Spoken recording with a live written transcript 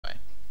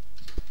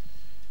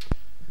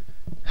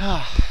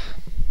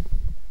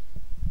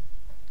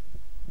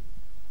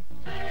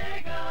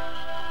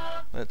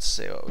Let's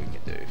see what we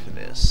can do for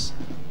this.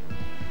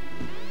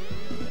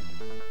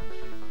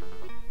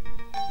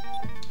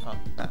 Oh,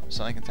 no,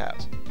 Sonic and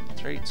Tails.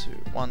 3, 2,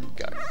 1,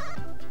 go.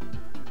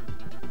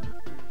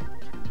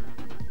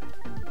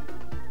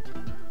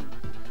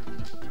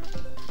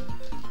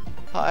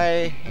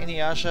 Hi,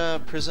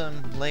 Inuyasha,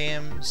 Prism,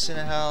 Liam,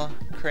 Sinahal,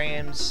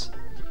 Creams,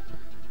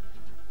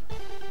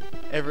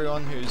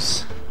 everyone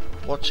who's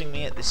watching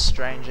me at this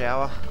strange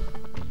hour.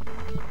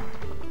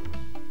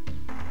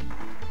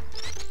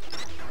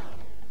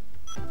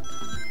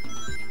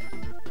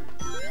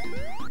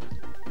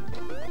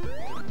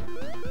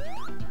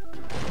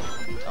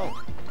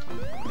 Oh,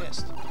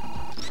 missed.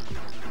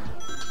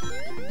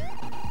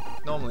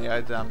 Normally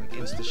I'd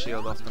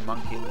insta-shield off the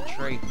monkey in the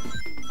tree.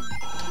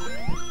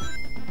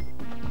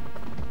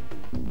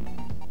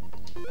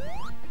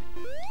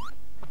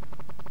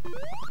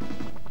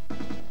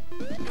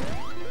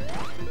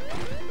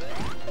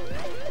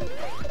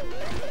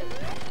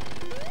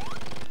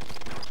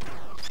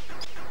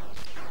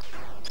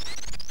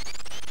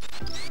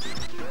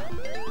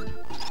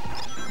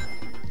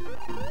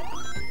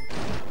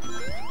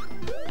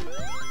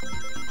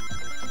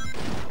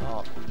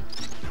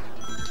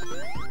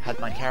 Had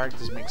my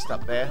characters mixed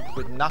up there.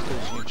 With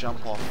Knuckles you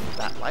jump off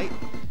that late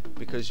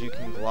because you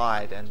can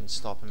glide and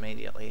stop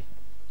immediately.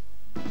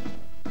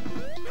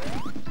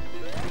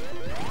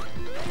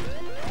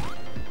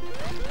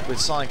 With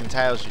Sonic and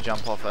Tails you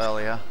jump off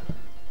earlier.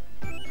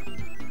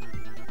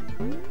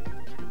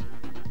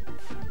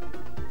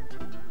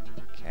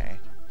 Okay.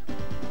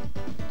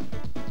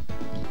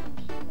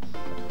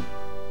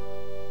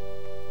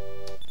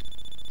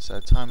 So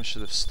the timer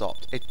should have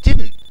stopped. It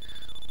didn't!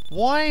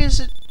 Why is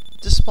it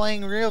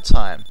displaying real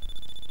time?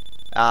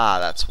 Ah,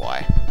 that's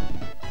why.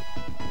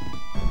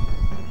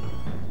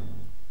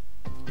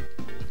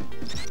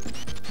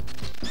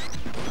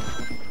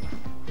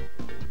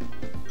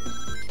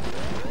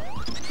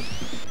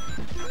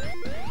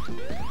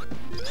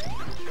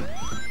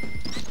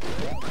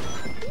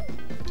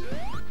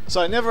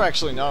 So I never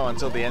actually know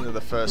until the end of the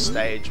first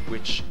stage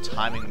which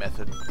timing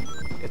method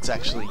it's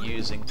actually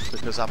using,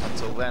 because up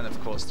until then, of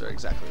course, they're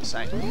exactly the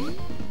same.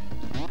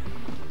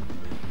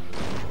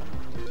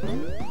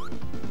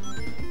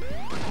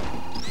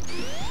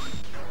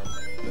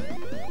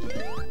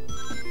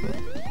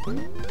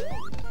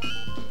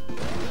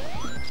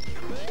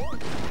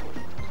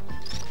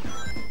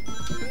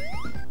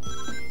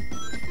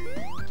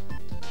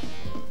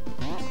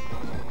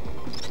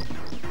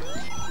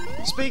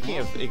 Speaking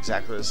of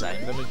exactly the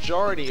same, the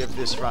majority of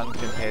this run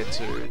compared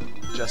to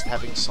just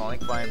having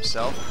Sonic by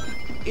himself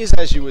is,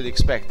 as you would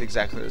expect,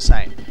 exactly the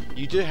same.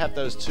 You do have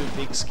those two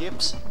big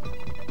skips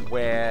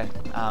where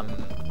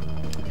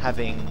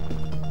having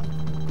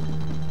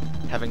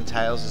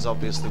Tails is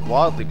obviously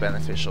wildly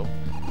beneficial,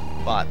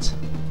 but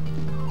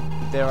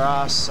there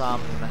are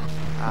some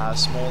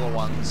smaller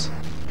ones,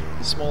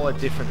 smaller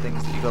different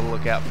things that you've got to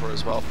look out for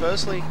as well.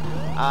 Firstly,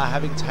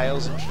 having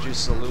Tails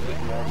introduces a little bit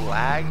more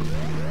lag.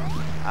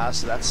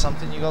 So that's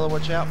something you gotta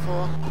watch out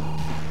for.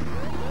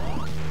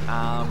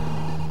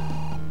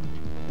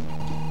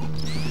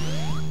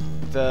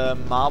 The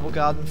Marble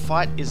Garden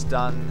fight is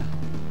done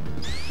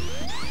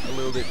a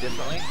little bit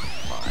differently.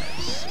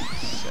 5,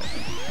 6, 7,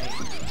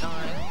 8, 9.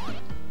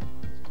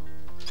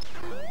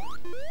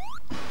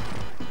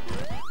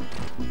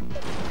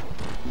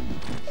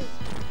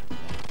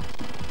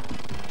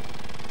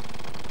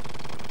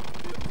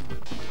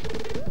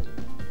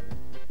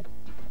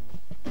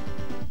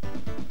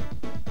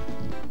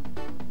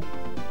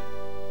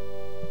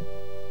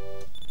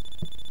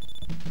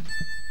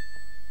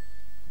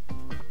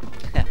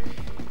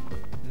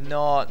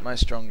 Not my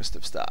strongest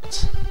of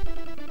starts.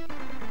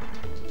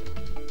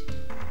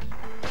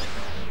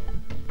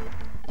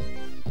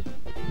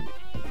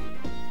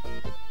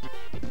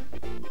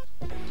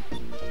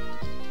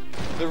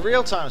 The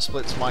real-time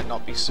splits might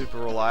not be super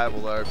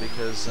reliable though,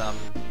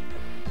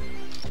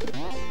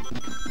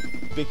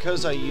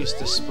 because I used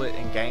to split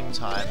in game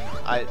time,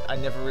 I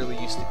never really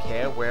used to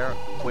care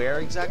where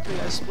exactly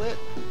I split.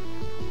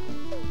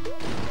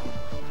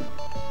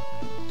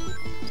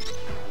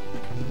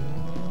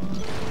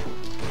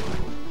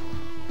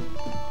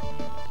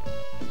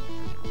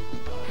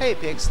 Hey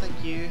Pigs,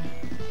 thank you.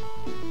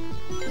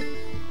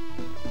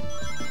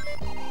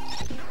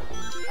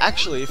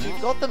 Actually, if you've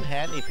got them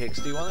handy, Pigs,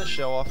 do you want to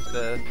show off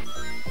the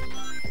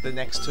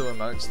next two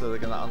emotes that are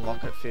going to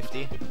unlock at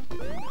 50?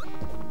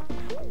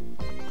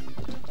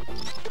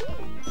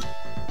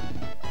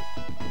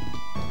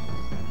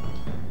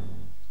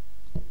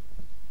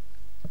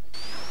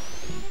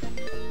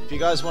 If you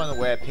guys weren't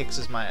aware, Pix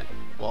is my,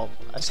 well,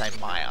 I say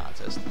my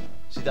artist.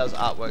 She does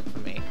artwork for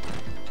me,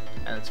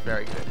 and it's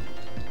very good.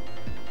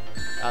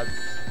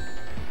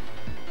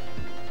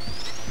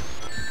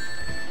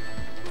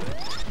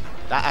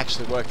 That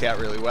actually worked out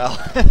really well.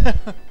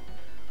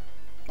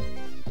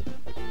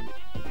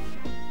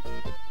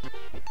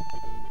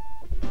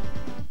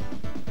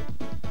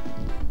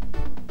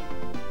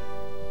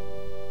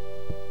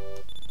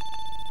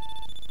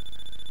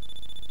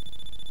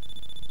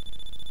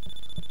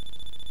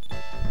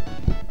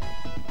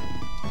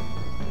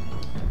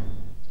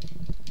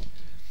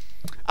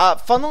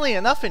 Funnily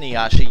enough,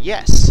 Inuyasha,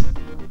 yes.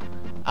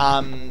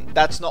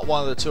 That's not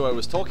one of the two I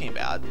was talking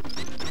about.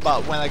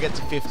 But when I get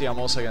to 50, I'm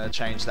also going to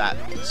change that,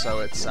 so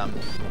it's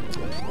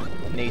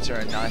neater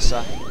and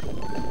nicer.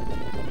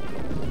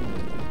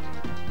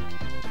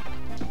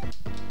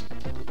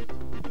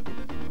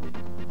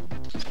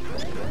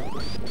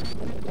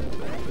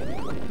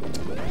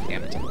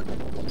 Damn it.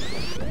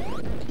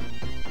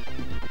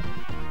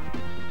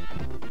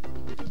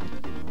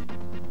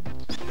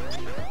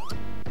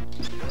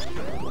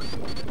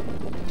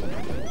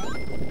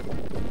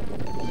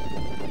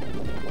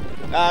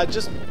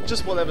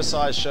 Just whatever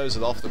size shows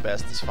it off the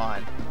best is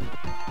fine.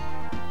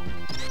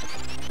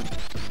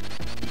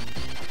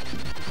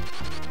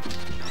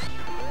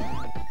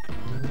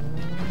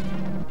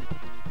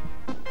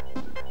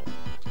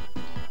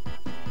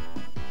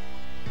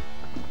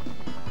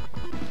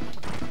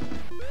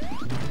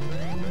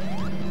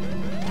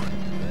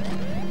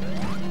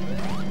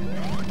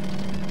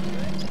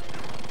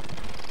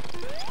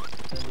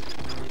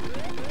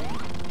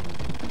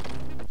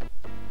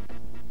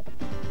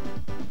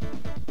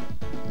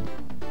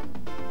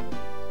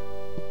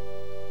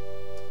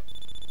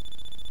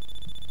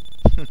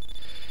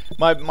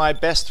 My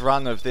best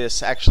run of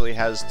this actually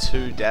has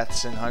 2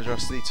 deaths in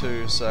Hydrosity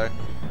 2, so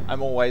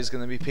I'm always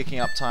going to be picking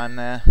up time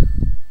there.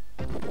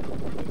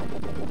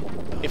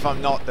 If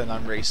I'm not, then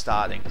I'm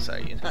restarting, so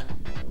you know.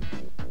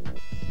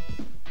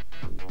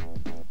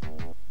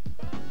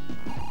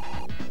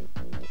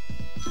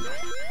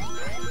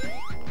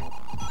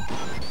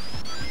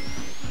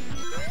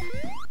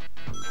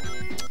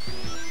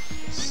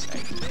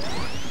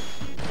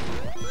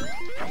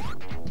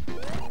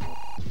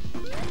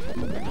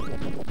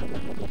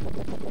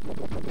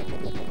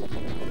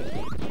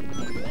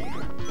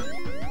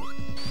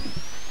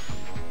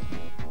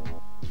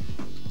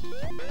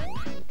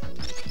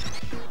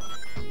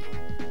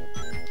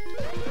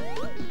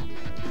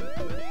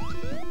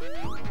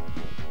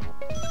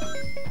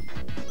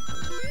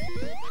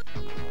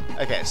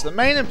 Okay, so the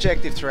main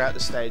objective throughout the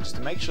stage is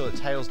to make sure that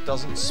Tails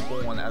doesn't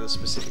spawn at a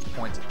specific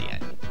point at the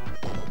end.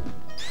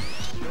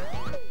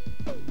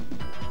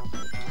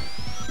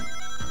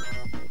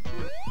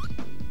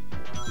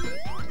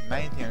 The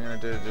main thing I'm going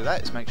to do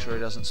that is make sure it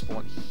doesn't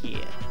spawn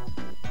here.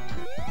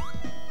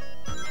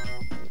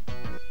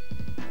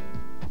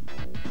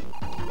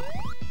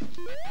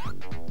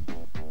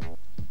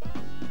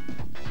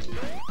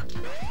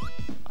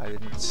 I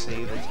didn't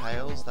see the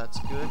Tails, that's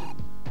good.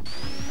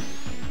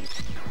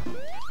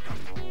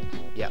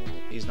 Yep,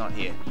 he's not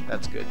here.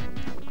 That's good.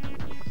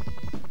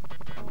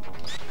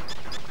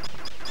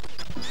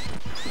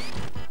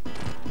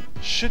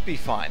 Should be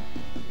fine.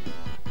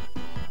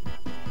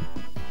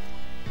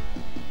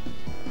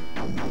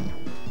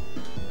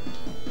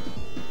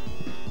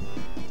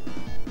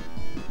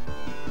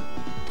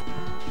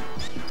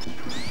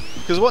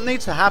 Because what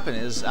needs to happen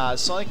is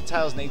Sonic and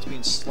Tails need to be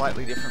in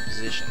slightly different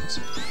positions.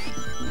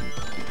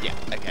 Yeah,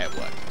 okay, it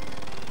worked.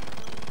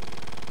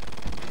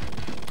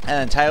 And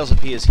then Tails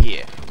appears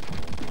here.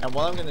 And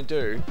what I'm going to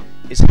do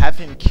is have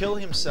him kill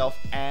himself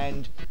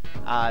and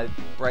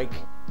break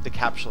the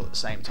capsule at the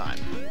same time.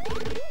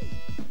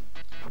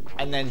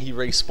 And then he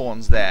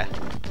respawns there.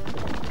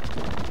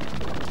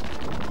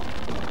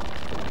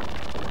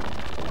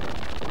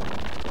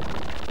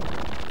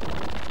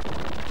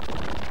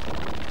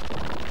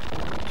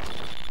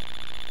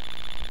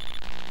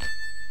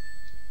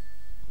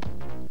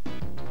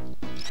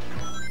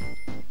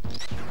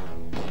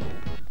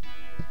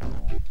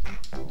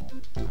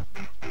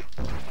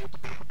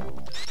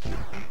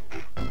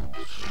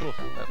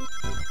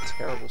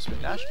 Terrible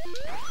spin dash.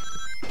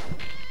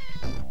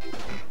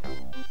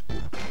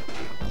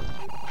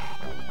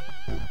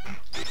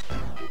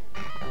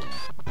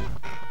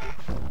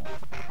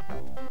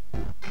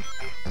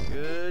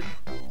 Good.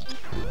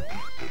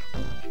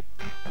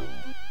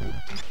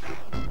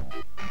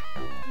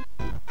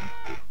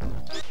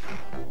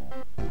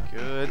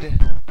 Good.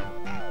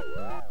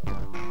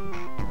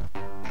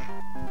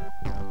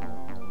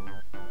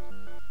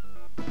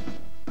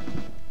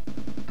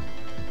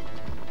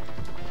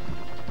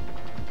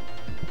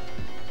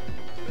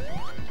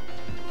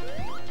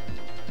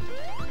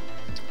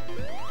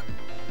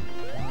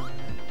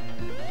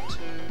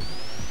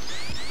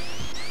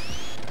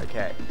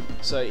 Okay,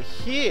 so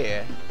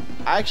here,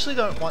 I actually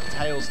don't want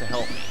Tails to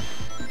help me.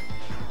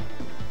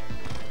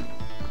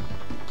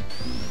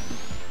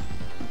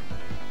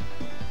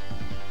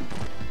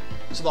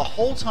 So the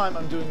whole time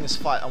I'm doing this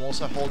fight, I'm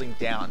also holding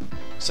down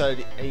so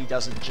that he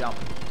doesn't jump.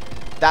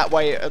 That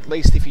way, at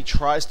least if he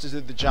tries to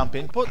do the jump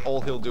input,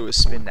 all he'll do is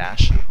spin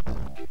dash.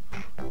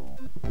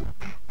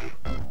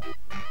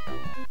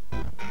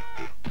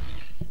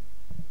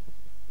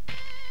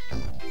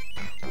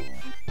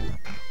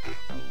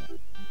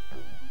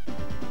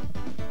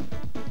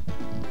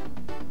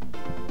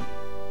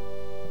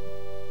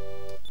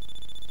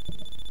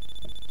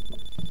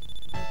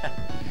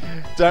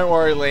 Don't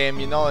worry, Liam,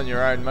 you're not on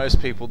your own. Most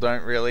people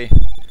don't really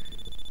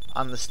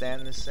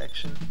understand this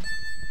section.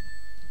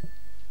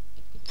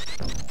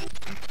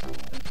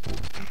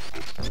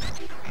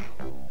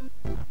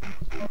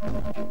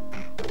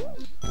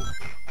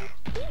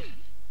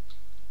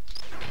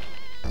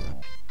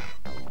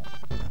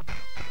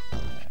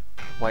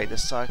 wait a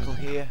cycle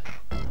here.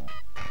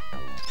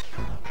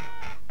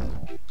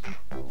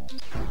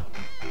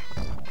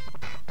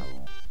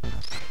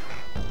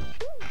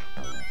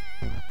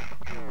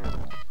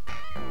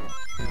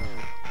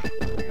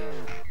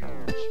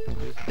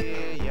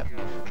 Here, yep.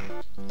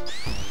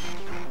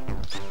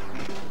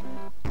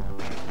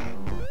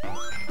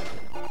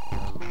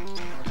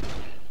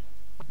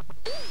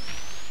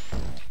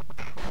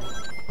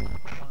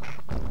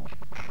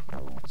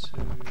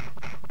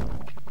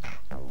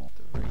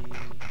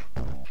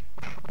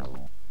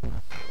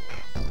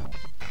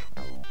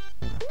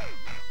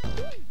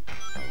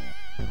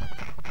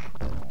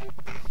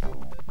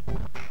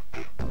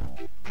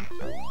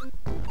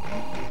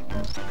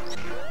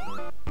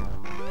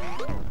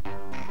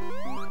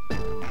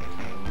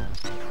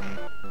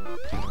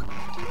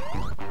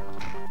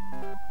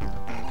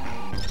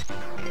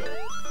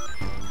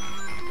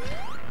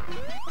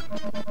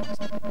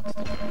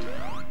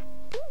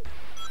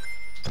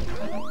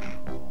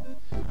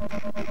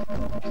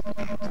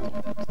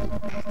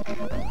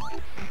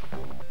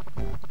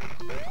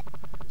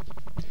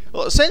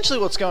 Well, essentially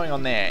what's going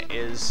on there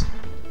is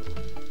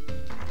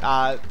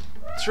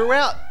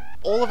throughout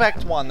all of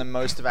Act 1 and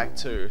most of Act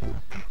 2,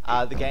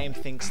 the game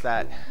thinks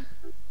that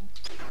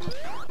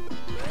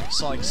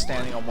Sonic's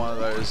standing on one of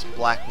those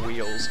black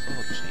wheels.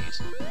 Oh,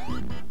 jeez.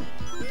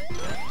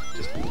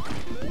 Just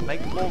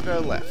make the ball go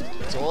left.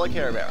 That's all I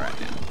care about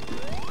right now.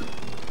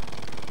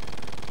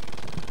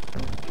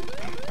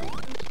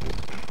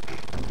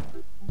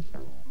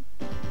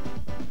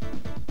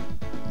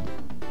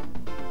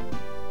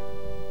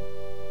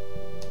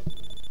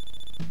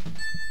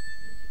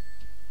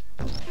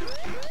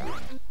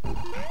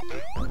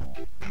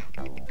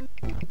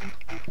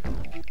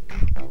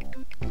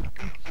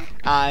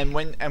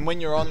 And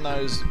when you're on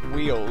those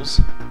wheels,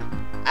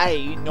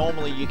 A,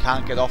 normally you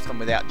can't get off them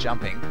without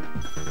jumping,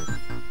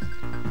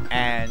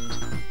 and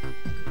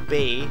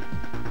B,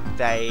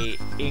 they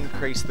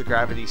increase the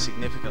gravity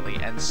significantly,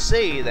 and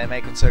C, they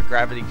make it so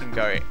gravity can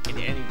go in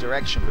any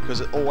direction because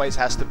it always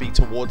has to be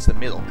towards the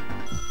middle.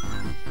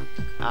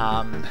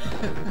 That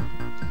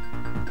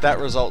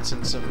results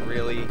in some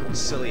really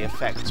silly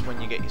effects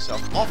when you get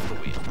yourself off the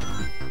wheel.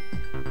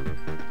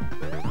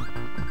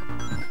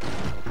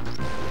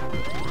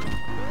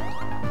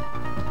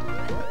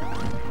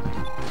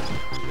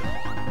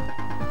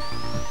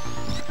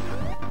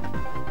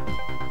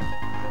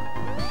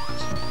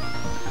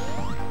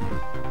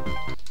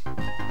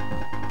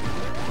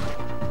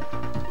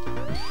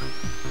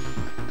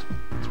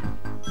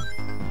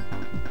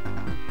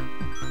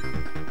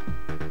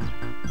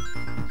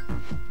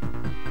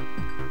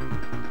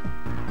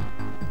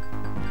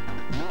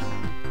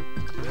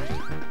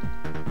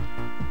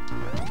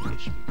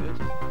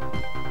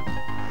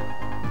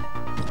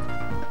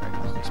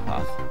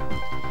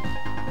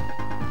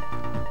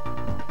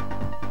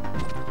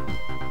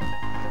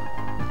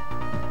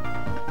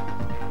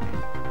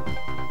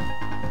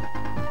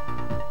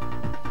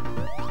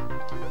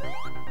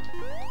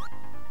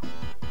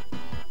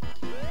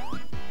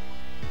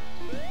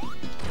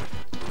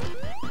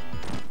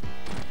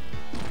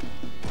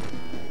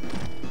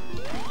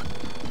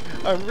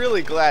 I'm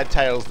really glad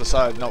Tails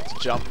decided not to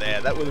jump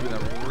there. That would have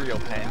been a real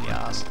pain in the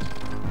ass.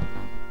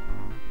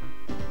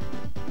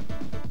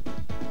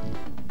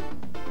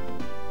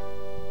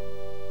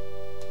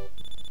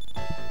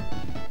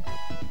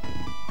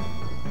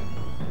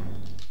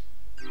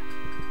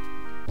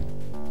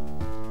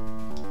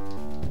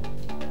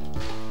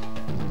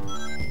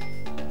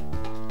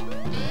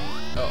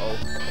 Uh-oh.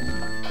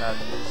 That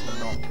is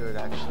not good,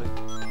 actually.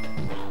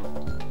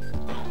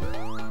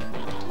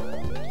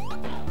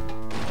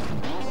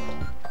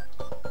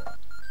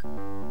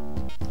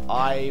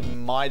 I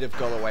might have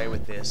got away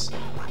with this. No,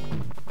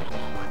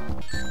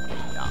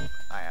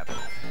 I haven't.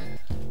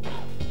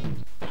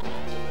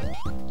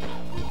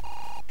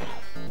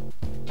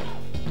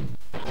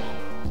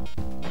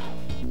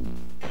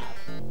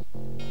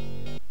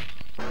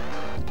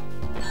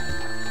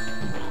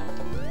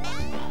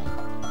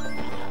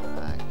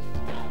 Back.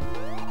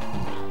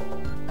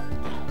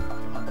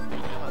 Come on,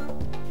 come on.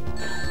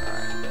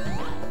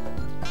 Alright.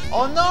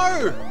 Oh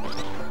no!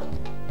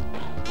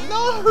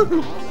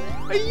 No!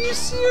 Are you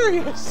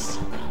serious?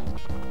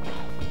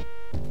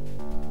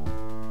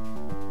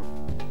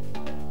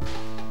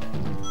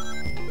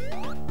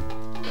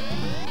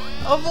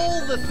 Of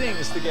all the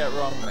things to get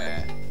wrong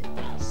there.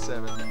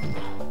 7, 8.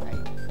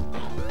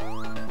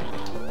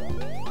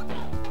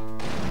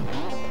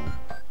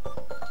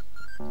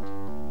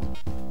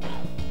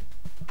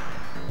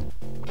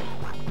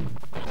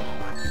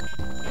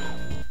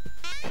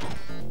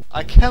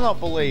 I cannot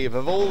believe,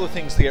 of all the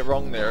things to get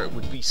wrong there, it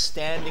would be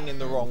standing in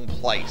the wrong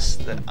place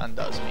that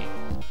undoes me.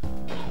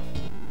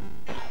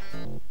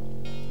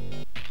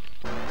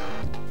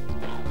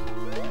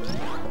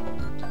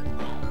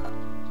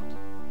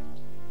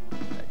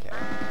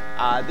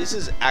 Okay. This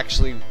is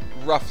actually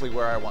roughly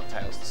where I want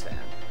Tails to stand.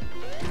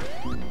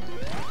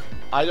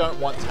 I don't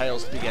want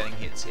Tails to be getting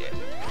hits here.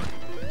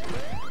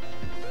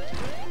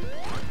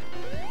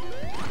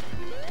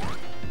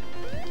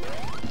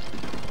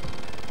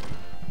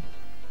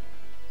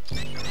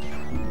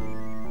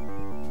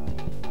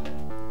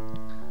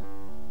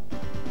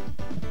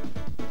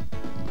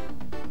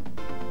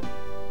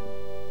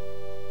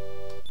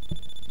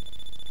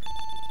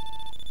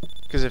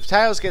 Because if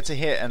Tails gets a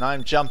hit and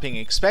I'm jumping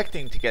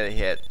expecting to get a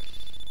hit,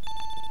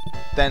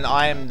 then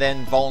I am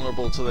then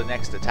vulnerable to the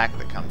next attack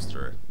that comes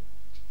through.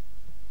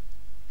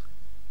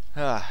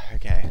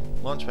 Okay.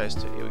 Launch phase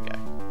 2, here we go.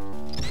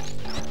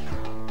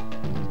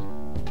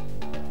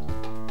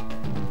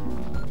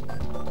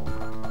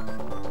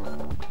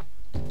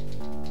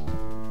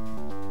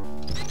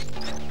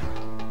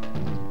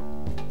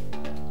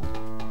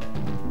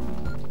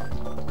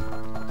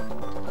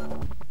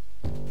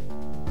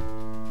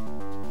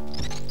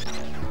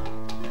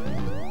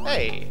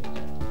 Hey!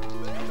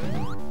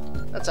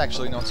 That's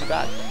actually not too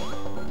bad.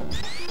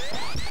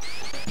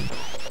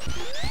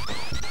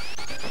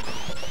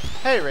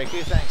 Hey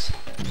Riku, thanks.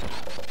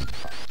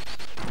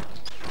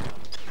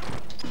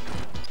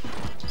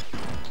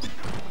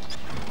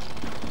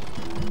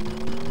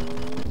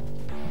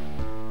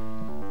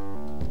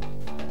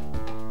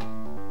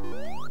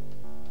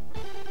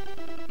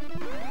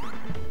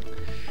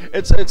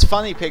 It's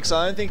funny, Pix.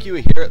 I don't think you were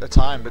here at the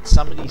time, but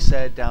somebody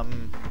said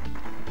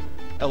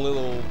a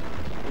little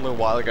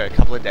while ago, a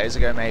couple of days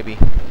ago maybe.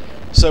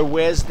 So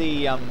where's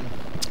the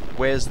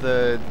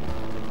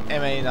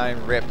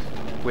M89 rip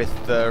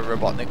with the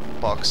Robotnik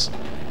box?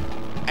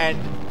 And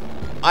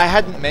I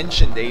hadn't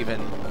mentioned even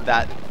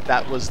that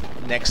that was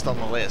next on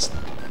the list.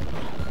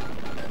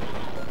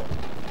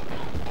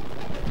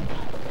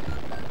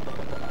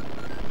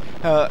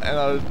 And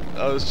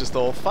I was just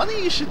all,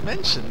 funny you should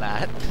mention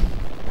that.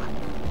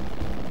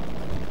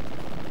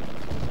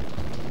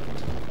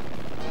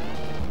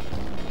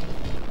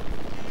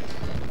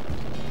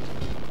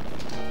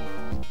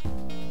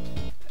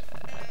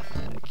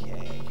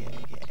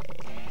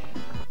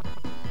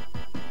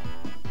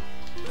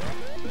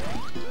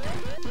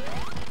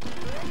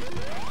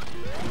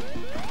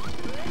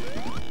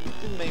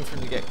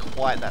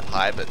 Quite that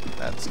high, but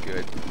that's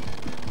good.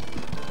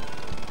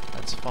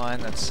 That's fine,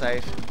 that's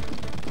safe.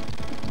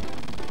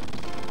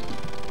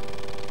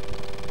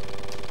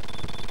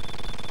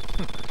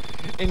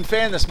 In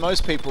fairness,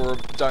 most people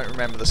don't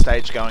remember the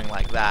stage going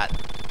like that.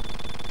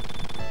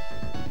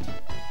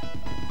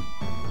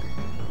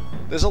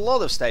 There's a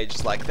lot of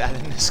stages like that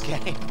in this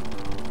game.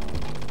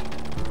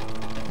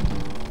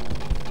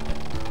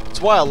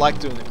 That's why I like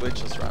doing the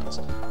glitchless runs.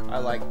 I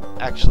like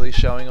actually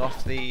showing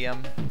off the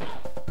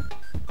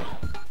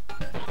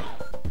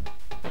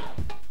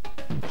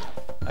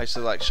I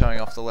actually like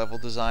showing off the level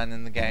design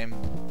in the game,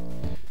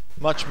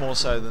 much more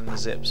so than the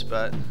zips,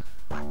 but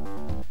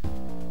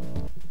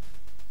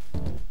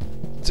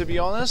to be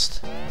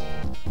honest,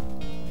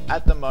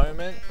 at the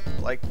moment,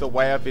 like the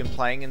way I've been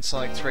playing in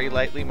Sonic 3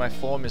 lately, my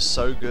form is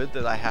so good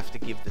that I have to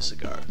give this a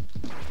go.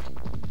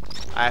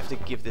 I have to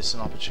give this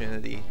an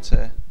opportunity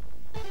to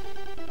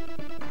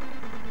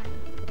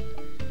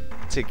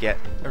get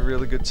a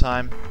really good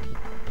time.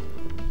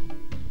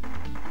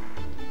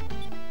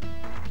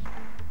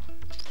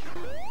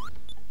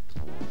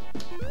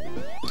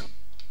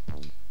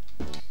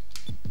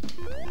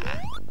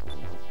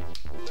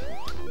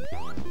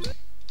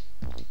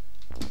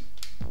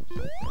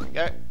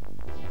 Go.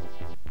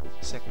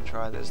 Second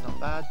try, that's not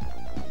bad.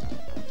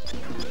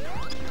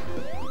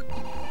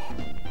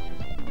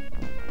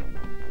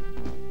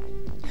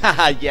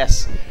 Haha,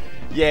 yes.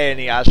 Yeah,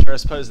 Niasha, I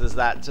suppose there's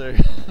that too.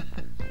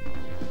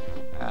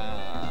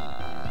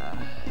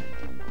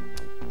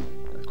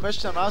 The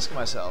question I'm asking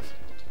myself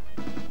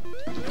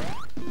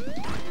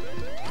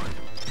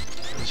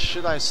is,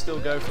 should I still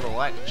go for the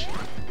light machine?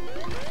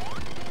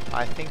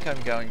 I think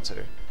I'm going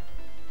to.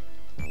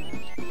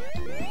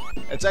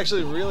 It's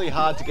actually really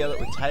hard to get it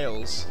with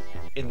Tails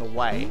in the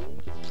way,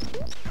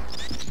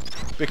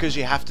 because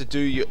you have to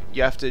you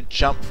have to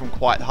jump from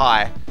quite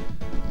high.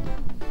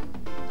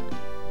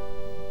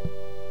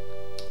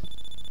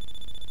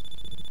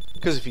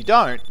 Because if you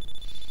don't,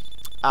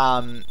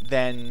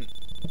 then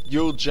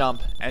you'll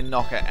jump and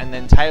knock it, and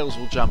then Tails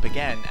will jump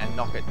again and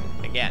knock it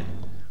again.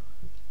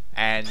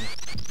 And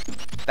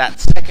that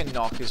second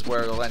knock is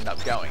where it'll end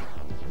up going,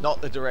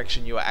 not the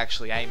direction you are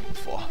actually aiming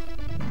for.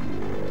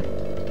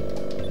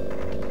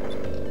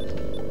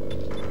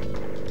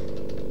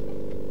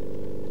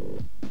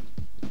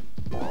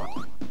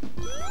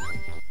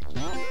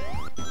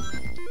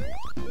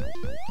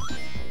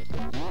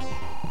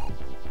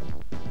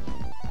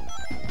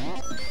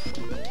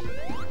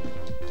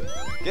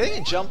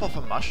 Getting a jump off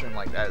a mushroom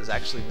like that is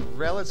actually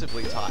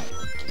relatively tight.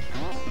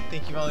 I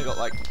think you've only got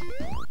like...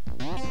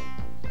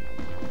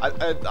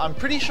 I'm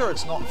pretty sure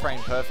it's not frame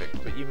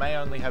perfect, but you may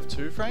only have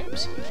 2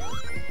 frames?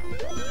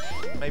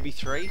 Maybe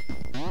 3?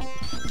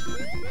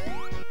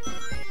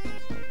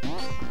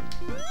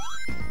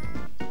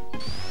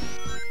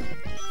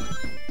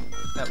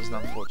 That was an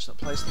unfortunate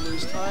place to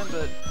lose time,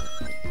 but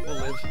we'll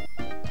live.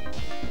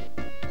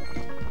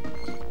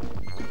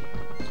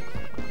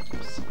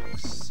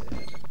 6, 7,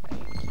 8,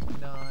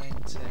 9,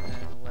 10,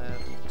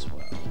 11,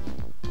 12.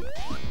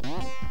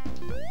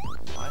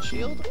 Fire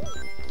shield?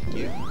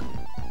 You.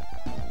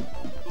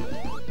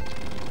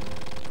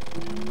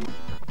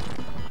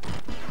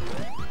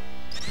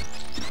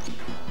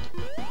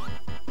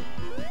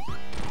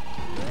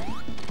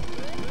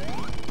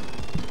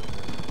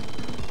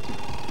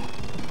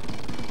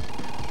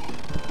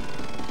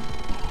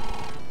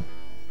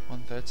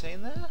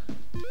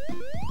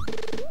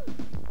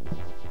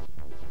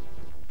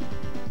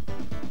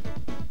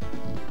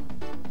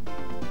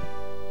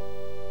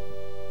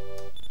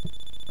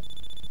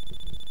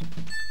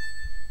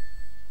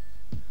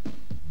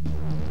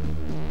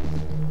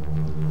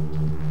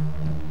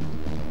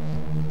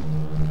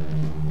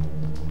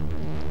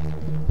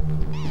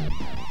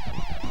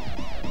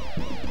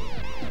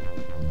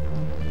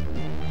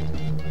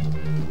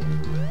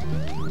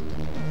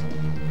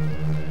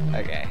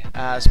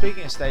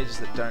 Speaking of stages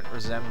that don't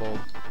resemble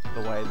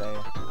the way they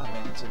are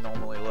meant to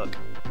normally look.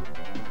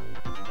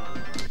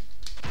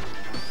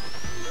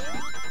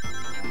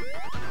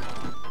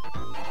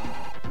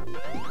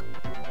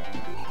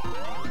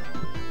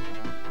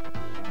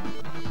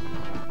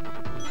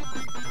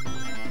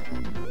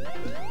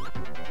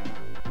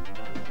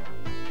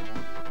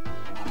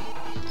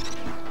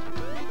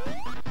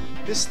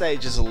 This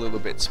stage is a little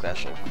bit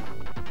special.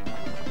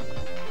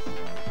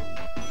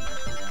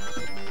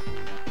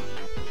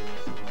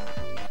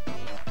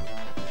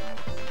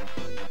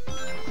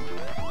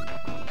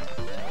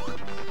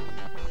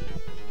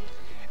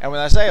 And when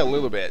I say a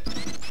little bit,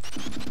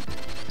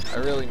 I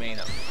really mean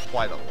it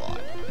quite a lot.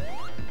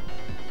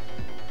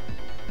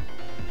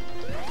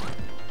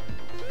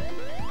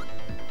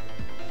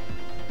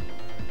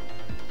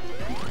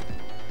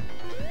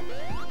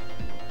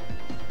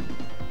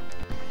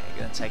 I'm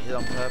gonna take it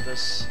on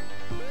purpose,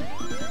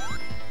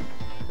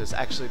 because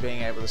actually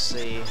being able to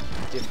see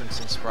the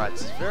difference in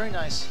sprites is very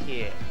nice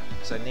here,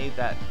 because I need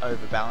that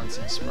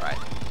overbalancing sprite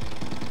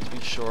to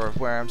be sure of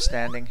where I'm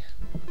standing.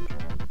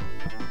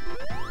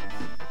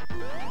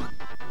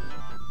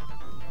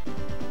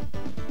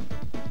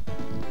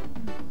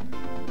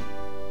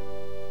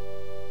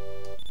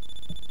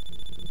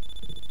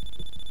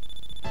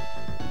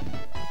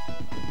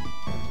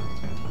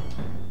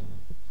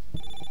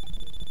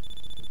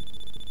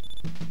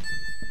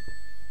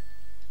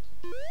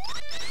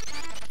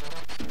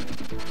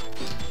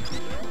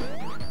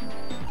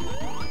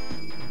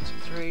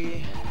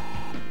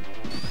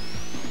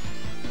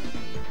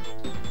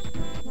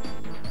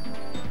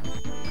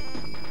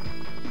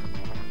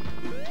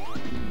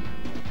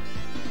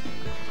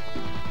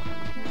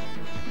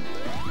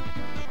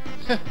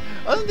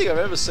 I don't think I've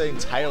ever seen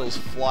Tails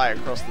fly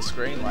across the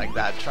screen like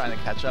that, trying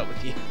to catch up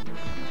with you.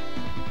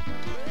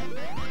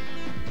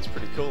 It's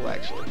pretty cool,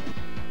 actually.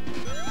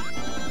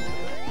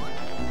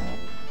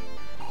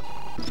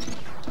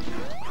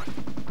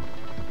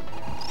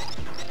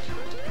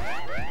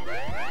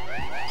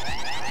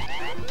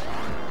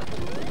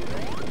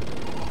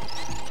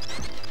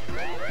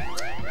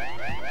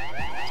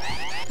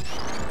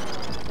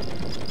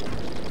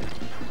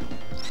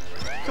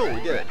 Cool,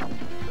 we did it.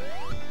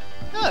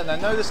 Oh, and I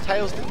noticed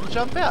Tails didn't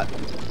jump out.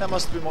 That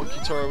must have been what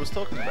Kitora was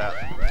talking about.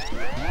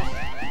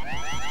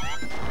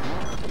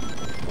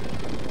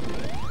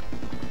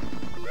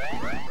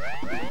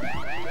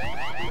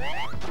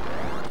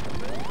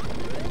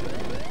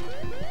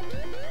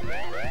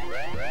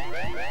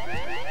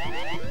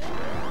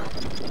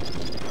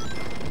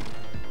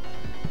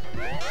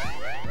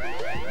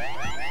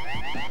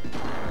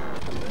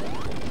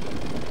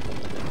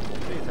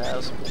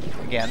 Tails.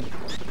 Again.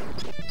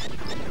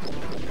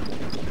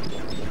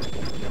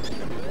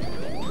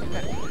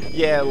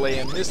 Yeah,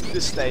 Liam,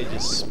 this stage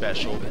is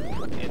special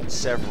in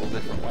several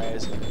different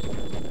ways.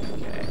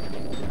 Okay, I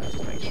have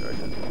to make sure I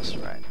get the boss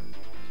right.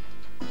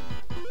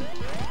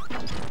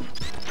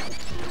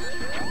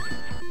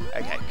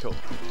 Okay, cool.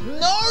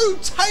 No!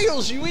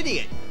 Tails, you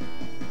idiot!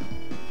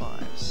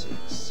 5, 6,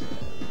 7,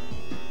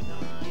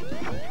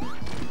 9.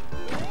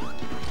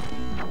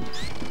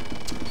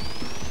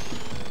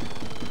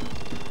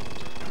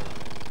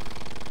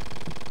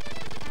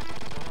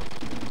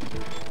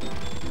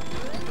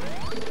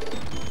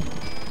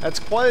 That's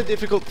quite a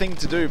difficult thing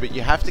to do, but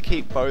you have to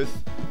keep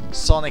both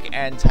Sonic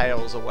and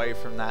Tails away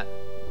from that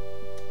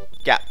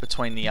gap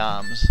between the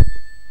arms.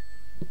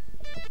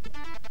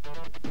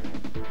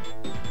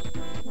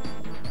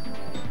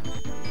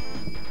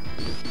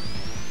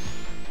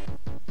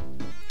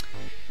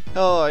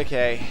 Oh,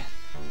 okay.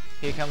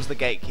 Here comes the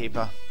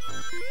gatekeeper.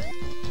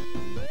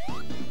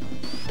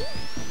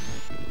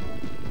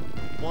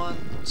 1,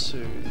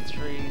 2,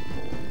 3,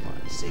 4,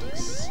 5,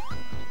 6.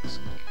 Looks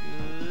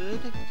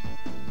good.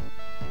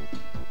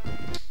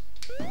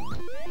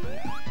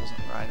 Wasn't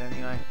right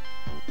anyway.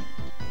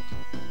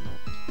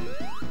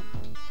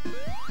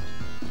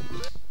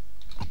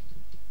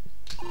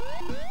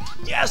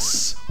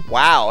 Yes!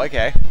 Wow,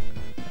 okay.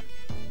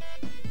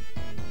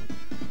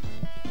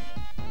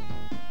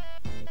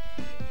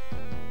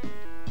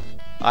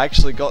 I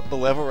actually got the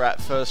level right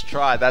first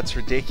try. That's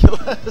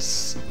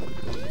ridiculous.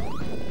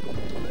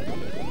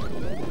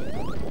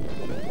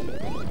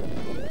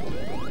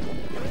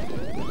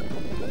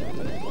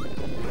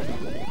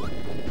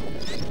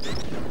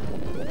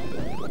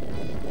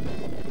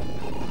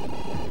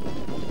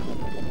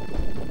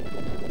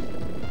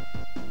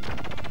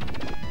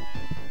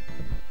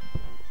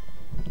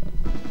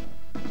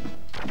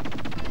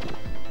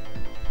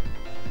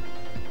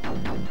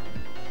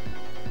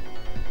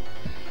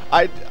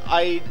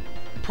 I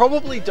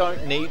probably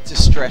don't need to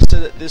stress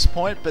it at this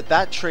point, but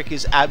that trick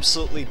is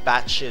absolutely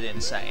batshit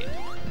insane.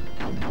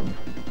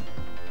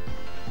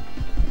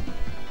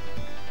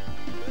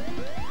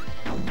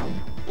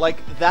 Like,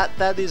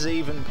 that is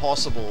even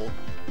possible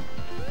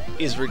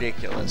is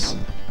ridiculous.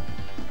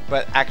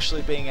 But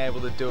actually being able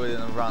to do it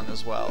in a run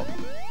as well.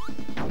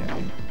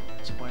 Okay.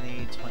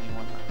 20,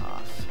 21 and a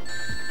half.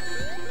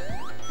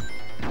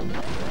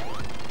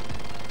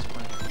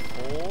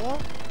 24.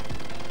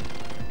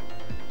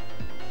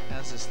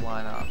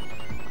 line up?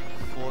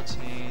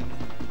 14,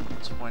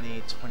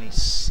 20,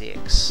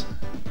 26.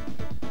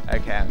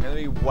 Okay, I'm going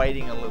to be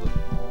waiting a little.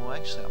 Oh,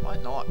 actually, I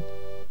might not.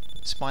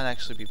 This might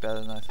actually be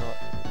better than I thought.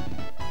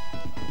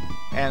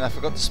 And I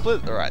forgot to split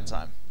at the right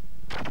time.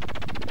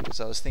 Because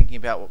I was thinking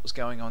about what was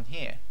going on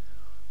here.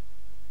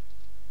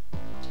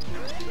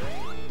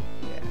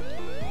 Yeah.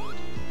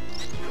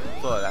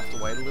 Thought I'd have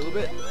to wait a little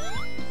bit.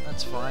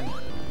 That's fine.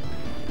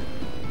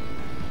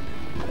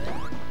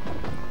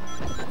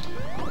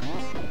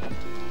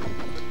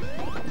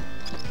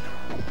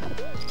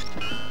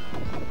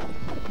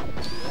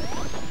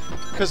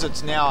 Because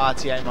it's now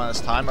RTA minus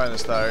time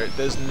bonus though,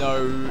 there's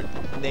no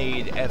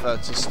need ever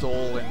to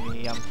stall in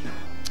the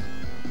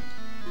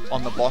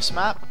on the boss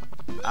map.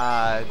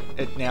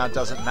 It now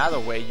doesn't matter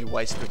where you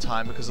waste the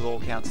time because it all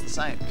counts the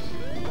same.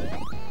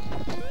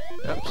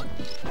 Oops.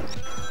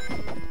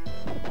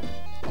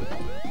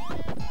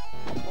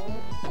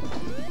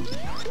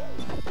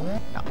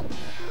 No.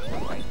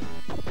 Wait.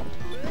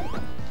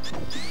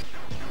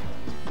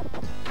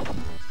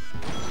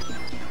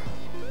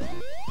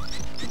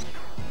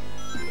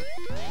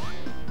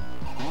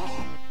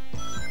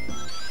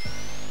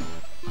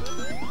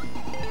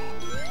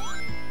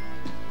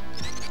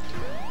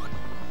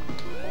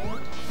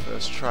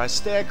 First try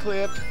stair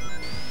clip.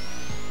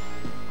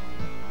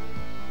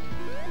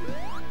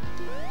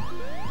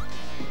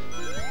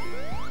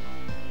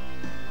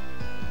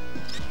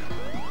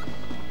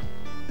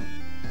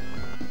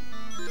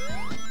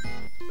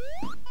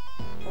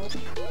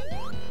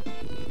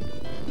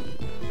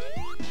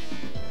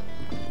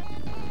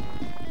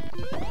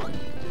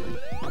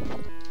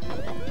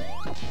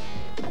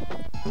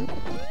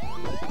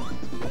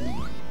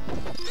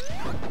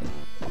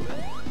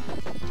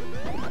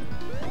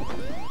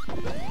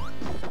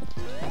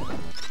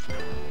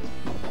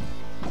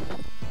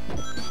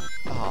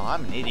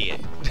 I'm an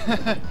idiot.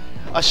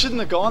 I shouldn't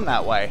have gone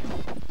that way.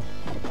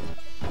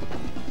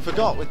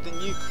 Forgot, with the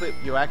new clip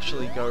you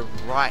actually go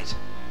right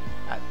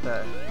at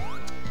the...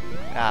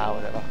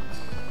 whatever.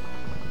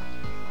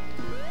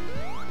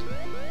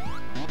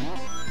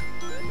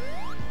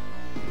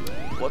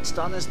 What's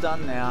done is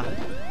done now.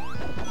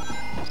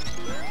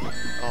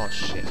 Oh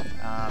shit.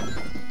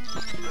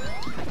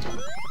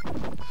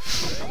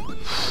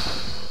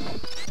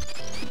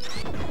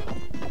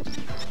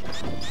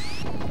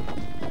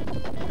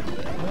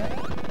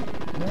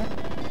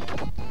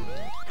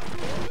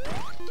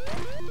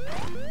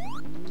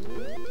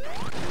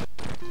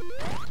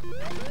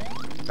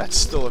 That's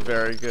still a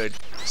very good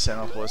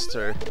Xenophilus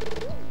too.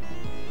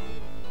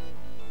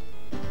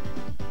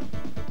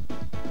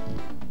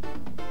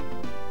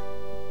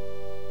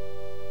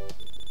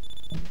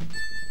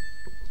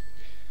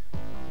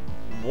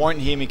 Won't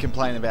hear me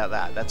complain about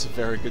that. That's a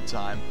very good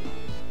time.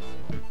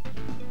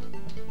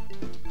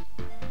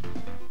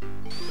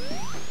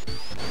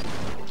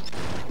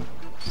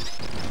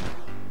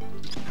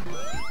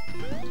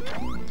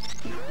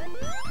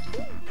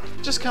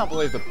 Just can't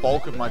believe the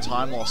bulk of my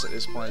time loss at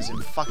this point is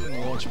in fucking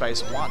launch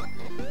base 1.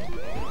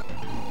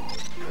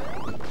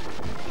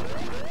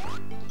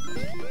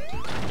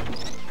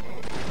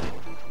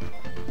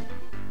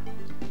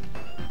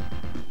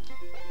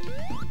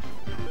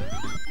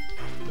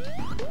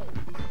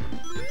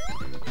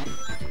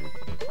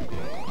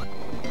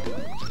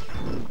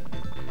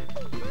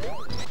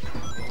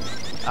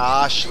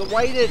 Ah, should have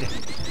waited.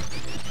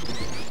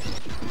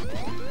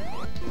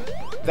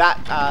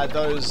 That,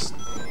 those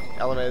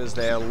elevators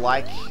there,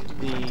 like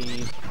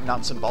the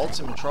nuts and bolts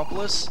in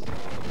Metropolis,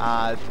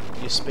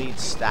 your speed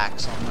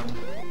stacks on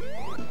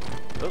them.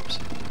 Oops.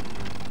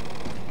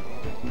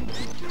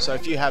 So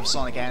if you have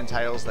Sonic and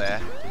Tails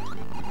there,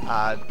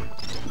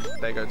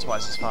 they go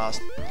twice as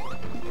fast.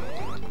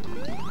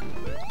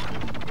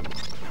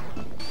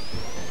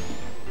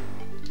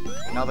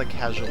 Another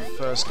casual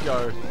first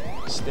go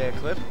stair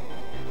clip.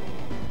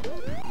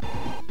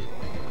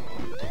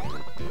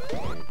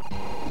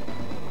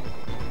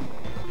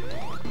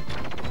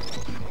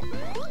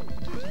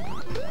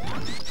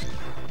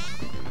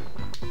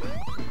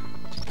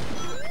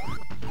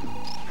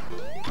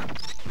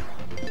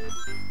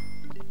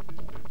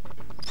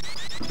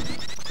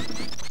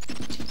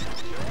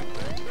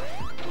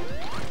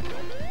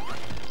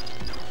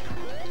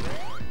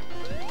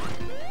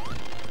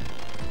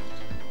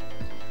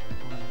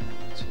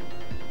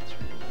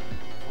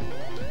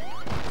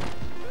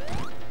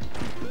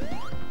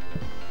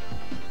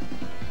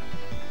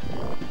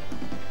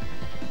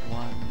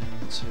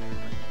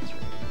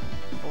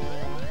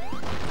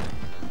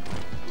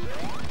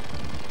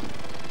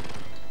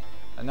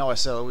 I know I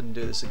said I wouldn't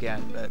do this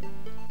again, but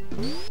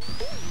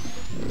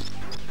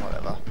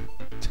whatever.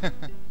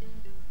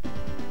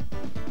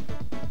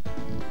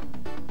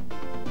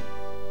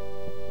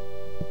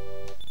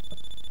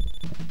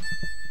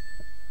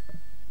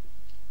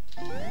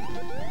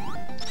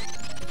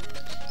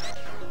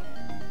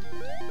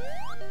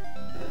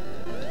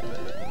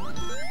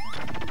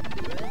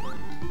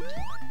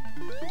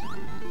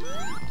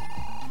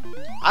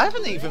 I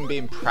haven't even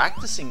been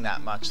practicing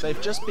that much. They've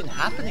just been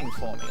happening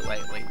for me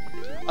lately.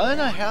 I don't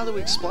know how to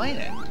explain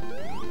it.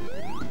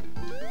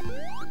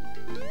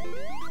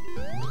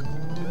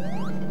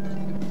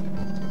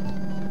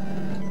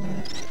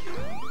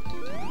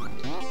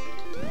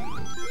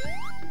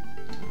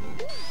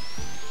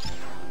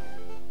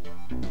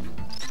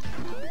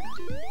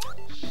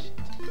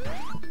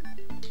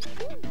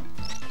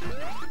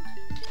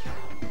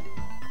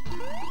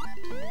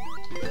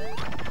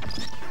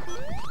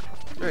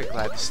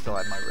 I still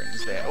had my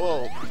rings there.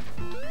 Well,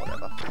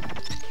 whatever.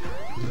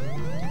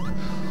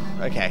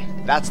 Okay,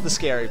 that's the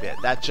scary bit.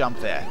 That jump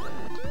there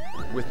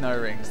with no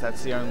rings.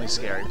 That's the only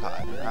scary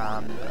part.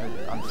 I'm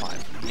fine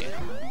from here.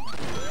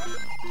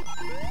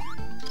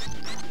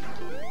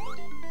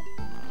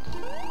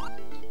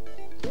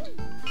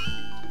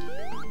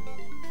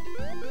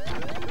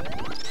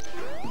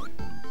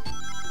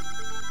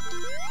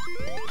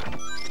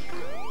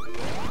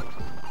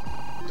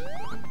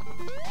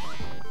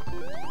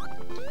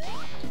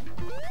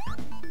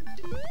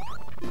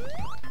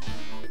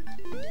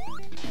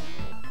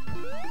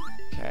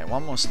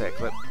 One more stair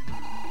clip.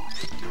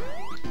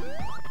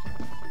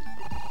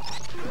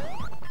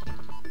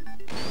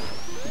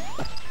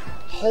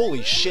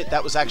 Holy shit,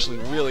 that was actually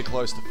really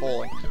close to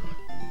falling.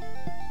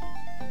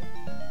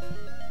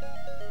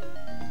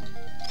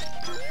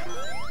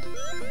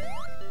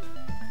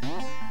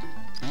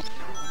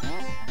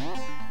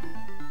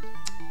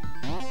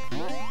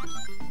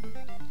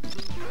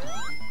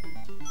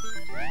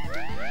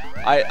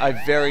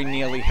 I very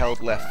nearly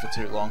held left for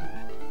too long.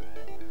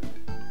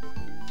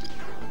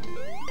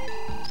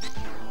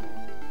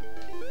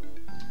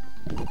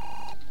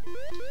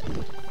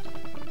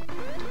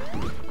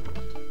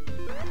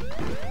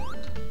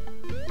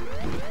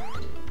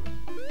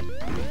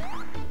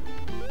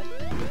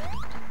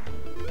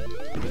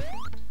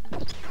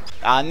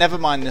 Never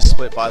mind this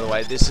split, by the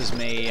way. This is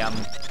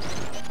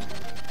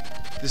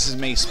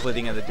me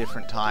splitting at a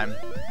different time.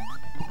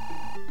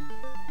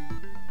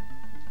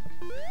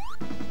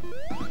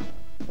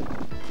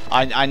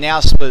 I now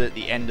split at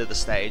the end of the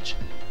stage,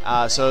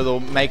 so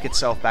it'll make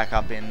itself back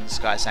up in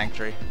Sky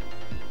Sanctuary.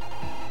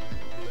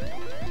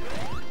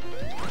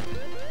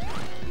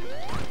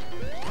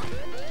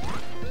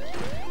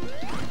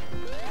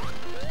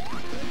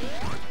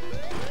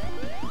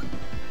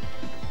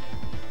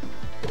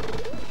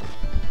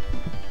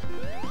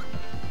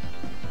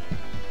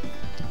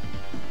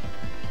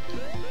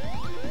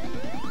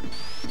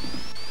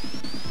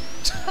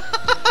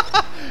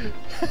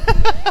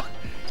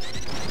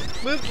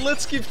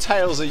 Let's give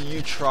Tails a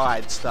 "you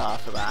tried" star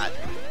for that.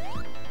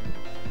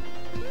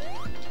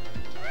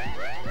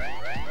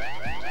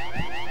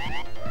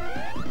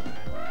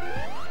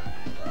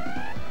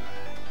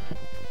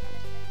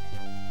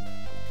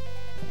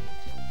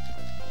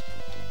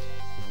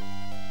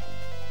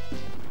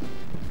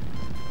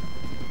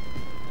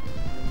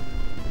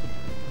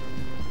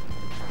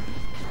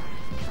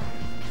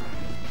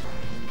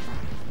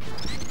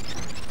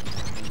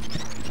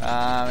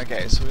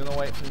 Okay, so we're gonna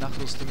wait for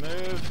Knuckles to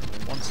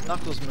move. Once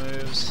Knuckles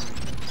moves,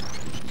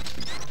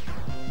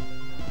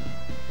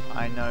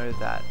 I know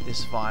that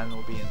this vine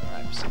will be in the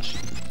right position.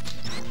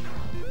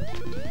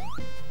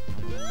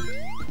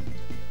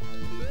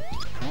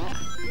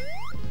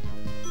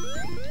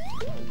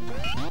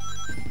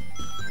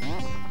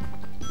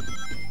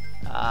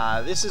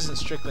 This isn't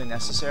strictly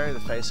necessary, the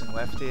facing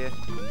left here,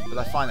 but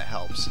I find it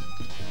helps.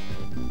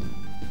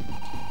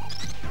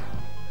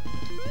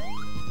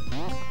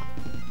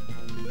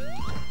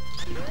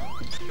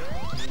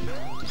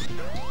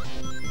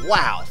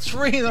 Wow,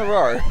 3 in a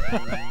row!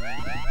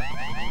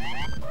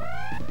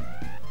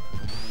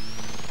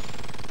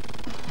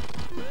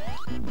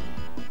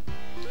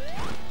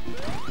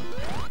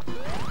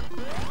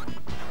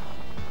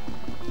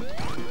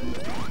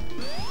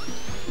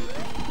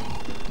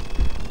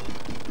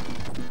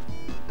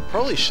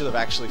 Probably should have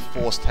actually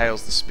forced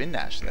Tails to spin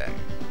dash there.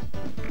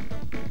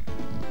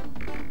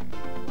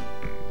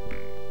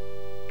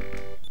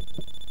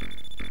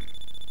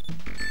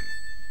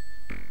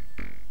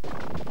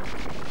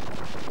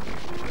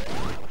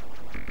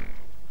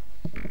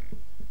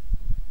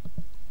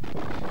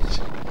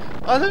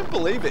 I don't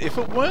believe it. If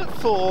it weren't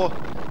for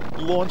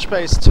Launch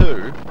Base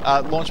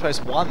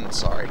 1,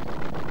 sorry,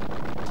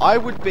 I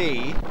would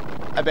be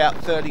about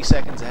 30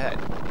 seconds ahead.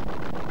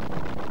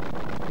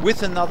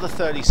 With another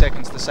 30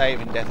 seconds to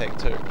save in Death Egg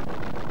 2.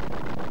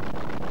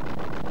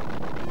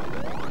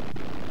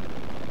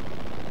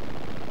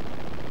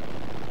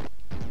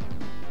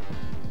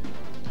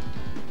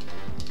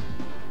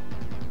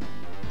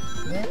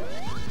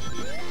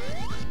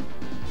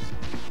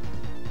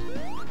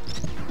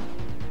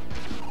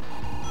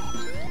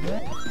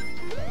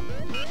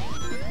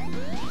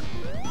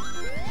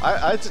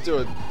 I had to do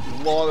a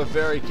lot of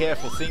very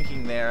careful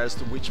thinking there as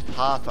to which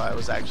path I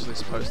was actually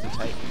supposed to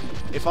take.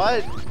 If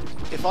I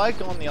had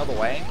gone the other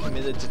way and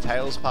committed to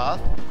Tails' path,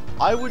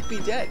 I would be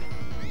dead.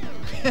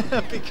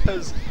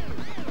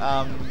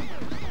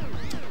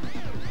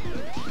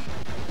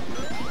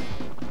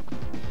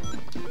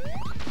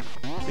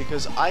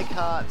 because I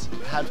can't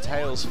have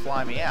Tails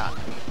fly me out.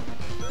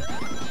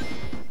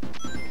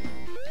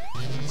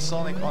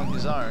 Sonic on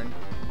his own,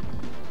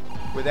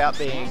 without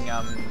being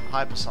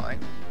hypersonic,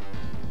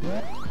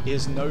 he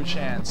has no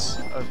chance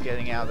of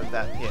getting out of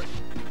that pit.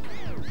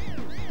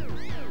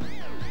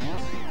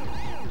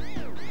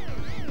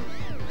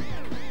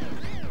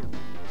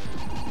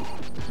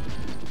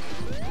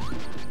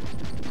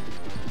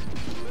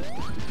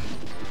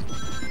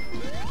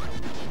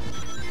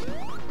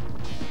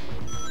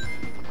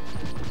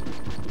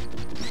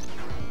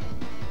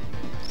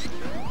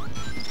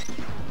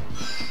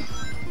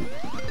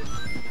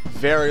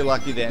 very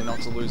lucky there not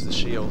to lose the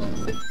shield.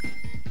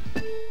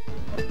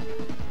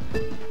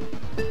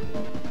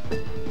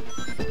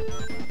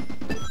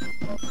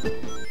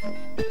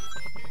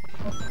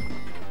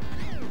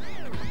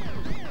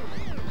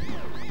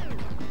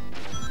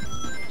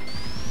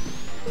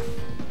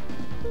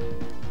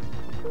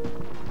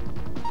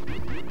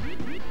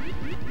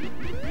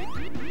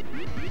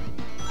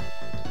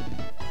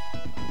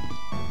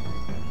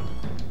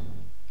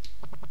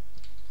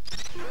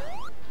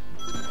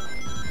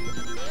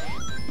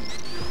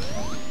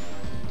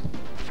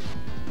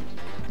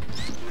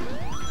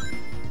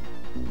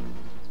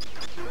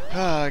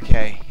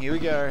 Okay, here we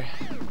go.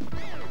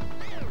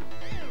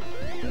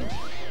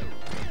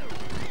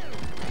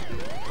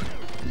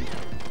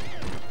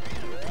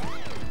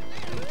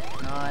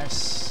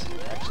 Nice.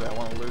 Actually, I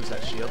want to lose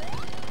that shield.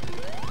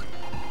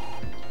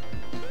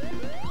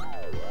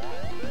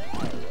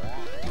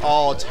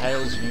 Oh,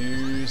 Tails,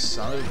 you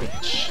son of a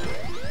bitch.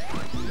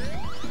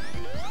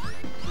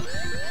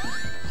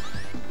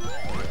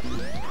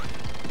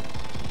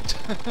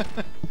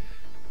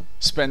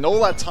 Spend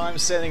all that time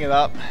setting it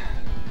up,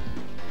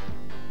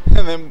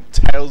 and then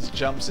Tails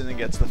jumps in and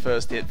gets the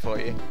first hit for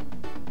you.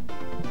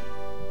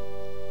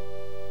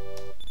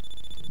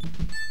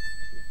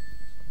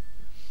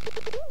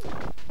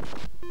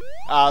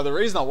 The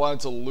reason I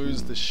wanted to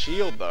lose the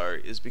shield though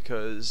is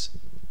because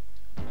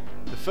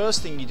the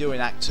first thing you do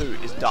in Act 2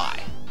 is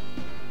die.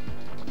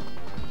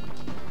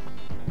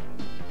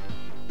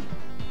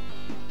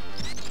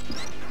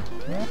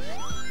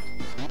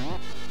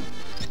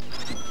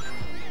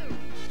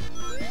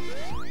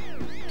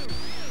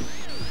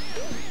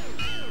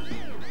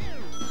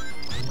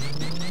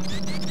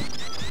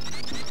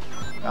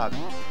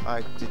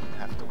 I didn't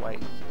have to wait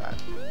for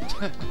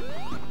that.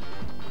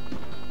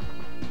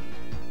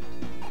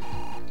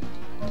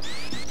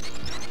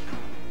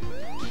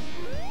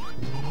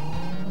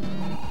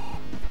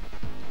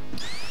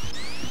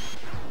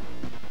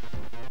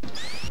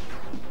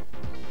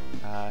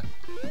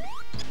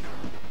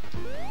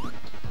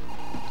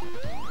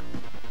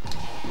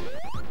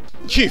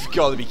 You've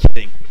got to be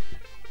kidding.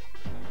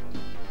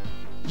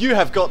 You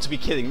have got to be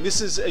kidding.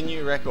 This is a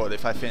new record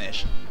if I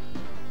finish.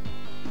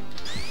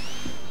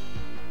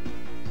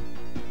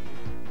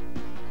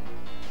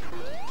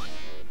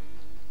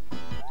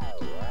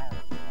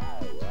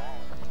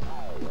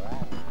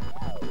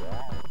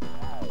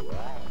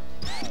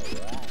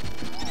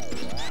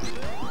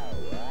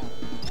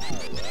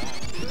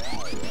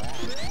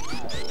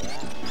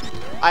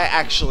 I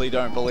actually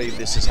don't believe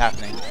this is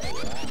happening.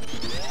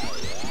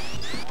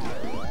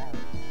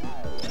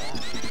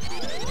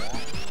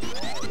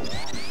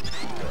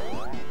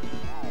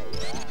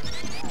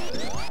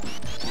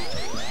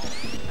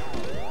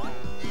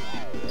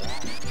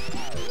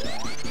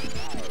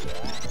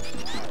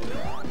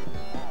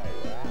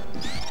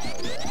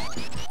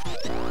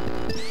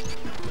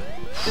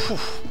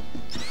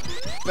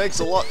 Thanks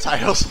a lot,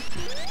 Tails.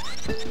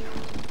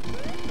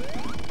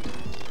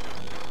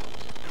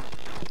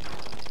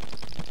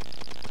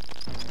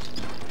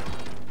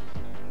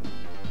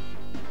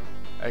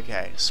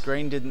 Okay,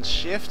 screen didn't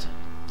shift,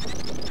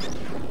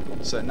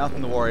 so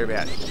nothing to worry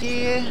about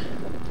here.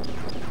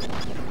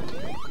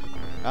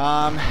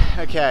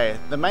 Okay,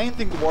 the main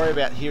thing to worry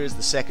about here is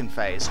the second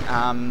phase.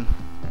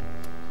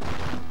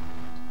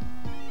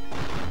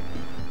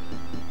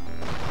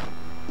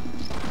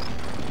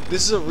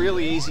 This is a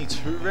really easy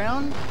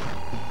 2-round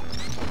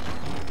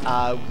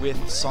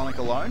with Sonic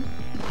alone.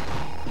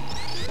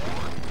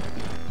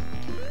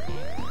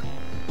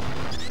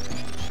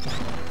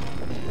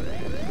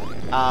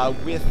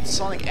 With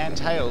Sonic and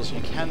Tails,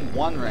 you can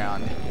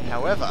 1-round.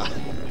 However,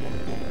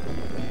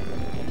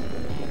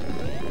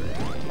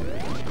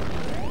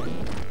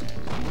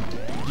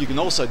 you can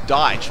also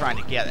die trying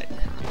to get it.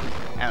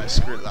 And I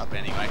screwed it up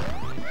anyway.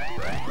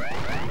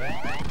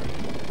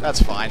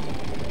 That's fine.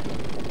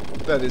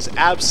 That is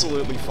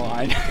absolutely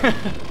fine.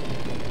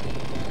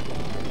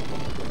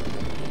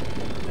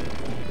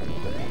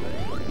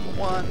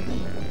 1,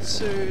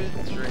 2,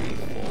 3,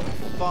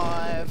 4,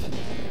 5,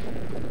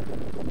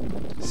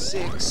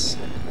 6,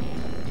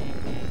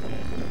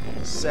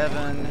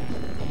 7,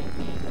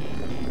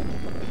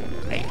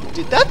 8.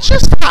 Did that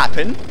just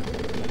happen?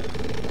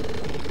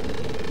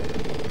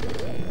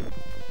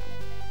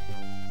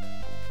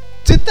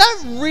 Did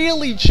that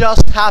really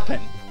just happen?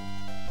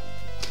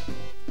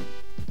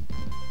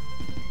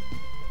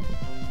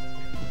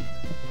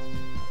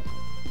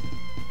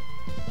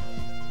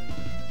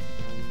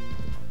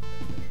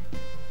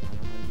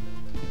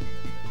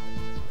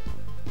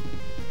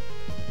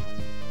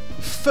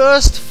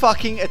 First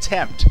fucking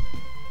attempt.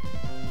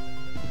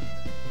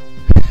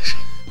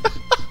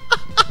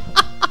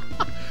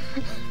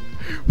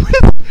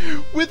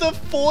 with a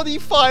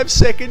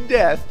 45-second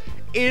death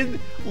in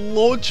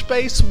Launch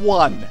Base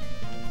 1.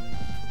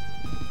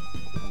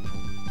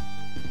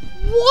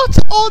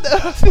 What on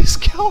earth is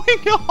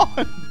going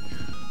on?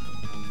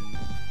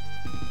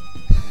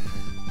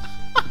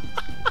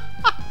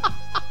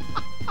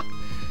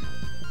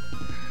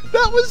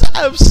 That was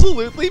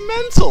absolutely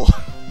mental.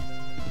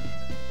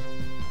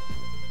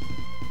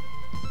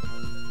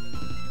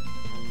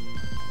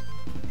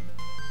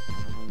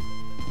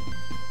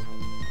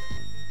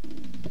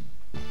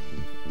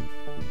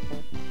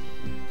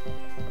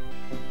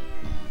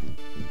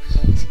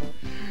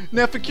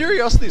 Now, for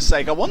curiosity's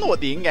sake, I wonder what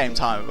the in-game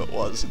time of it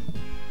was.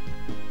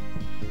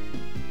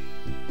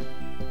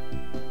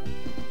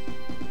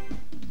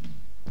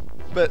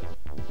 But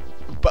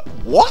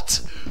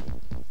what?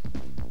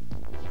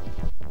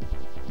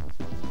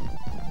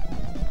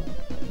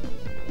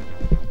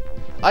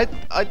 I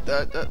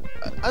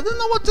don't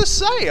know what to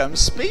say. I'm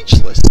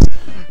speechless.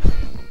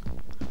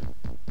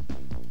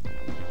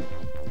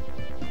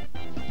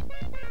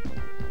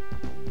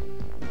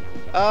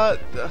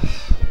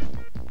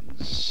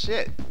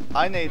 Shit.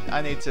 I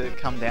need to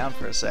come down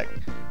for a sec.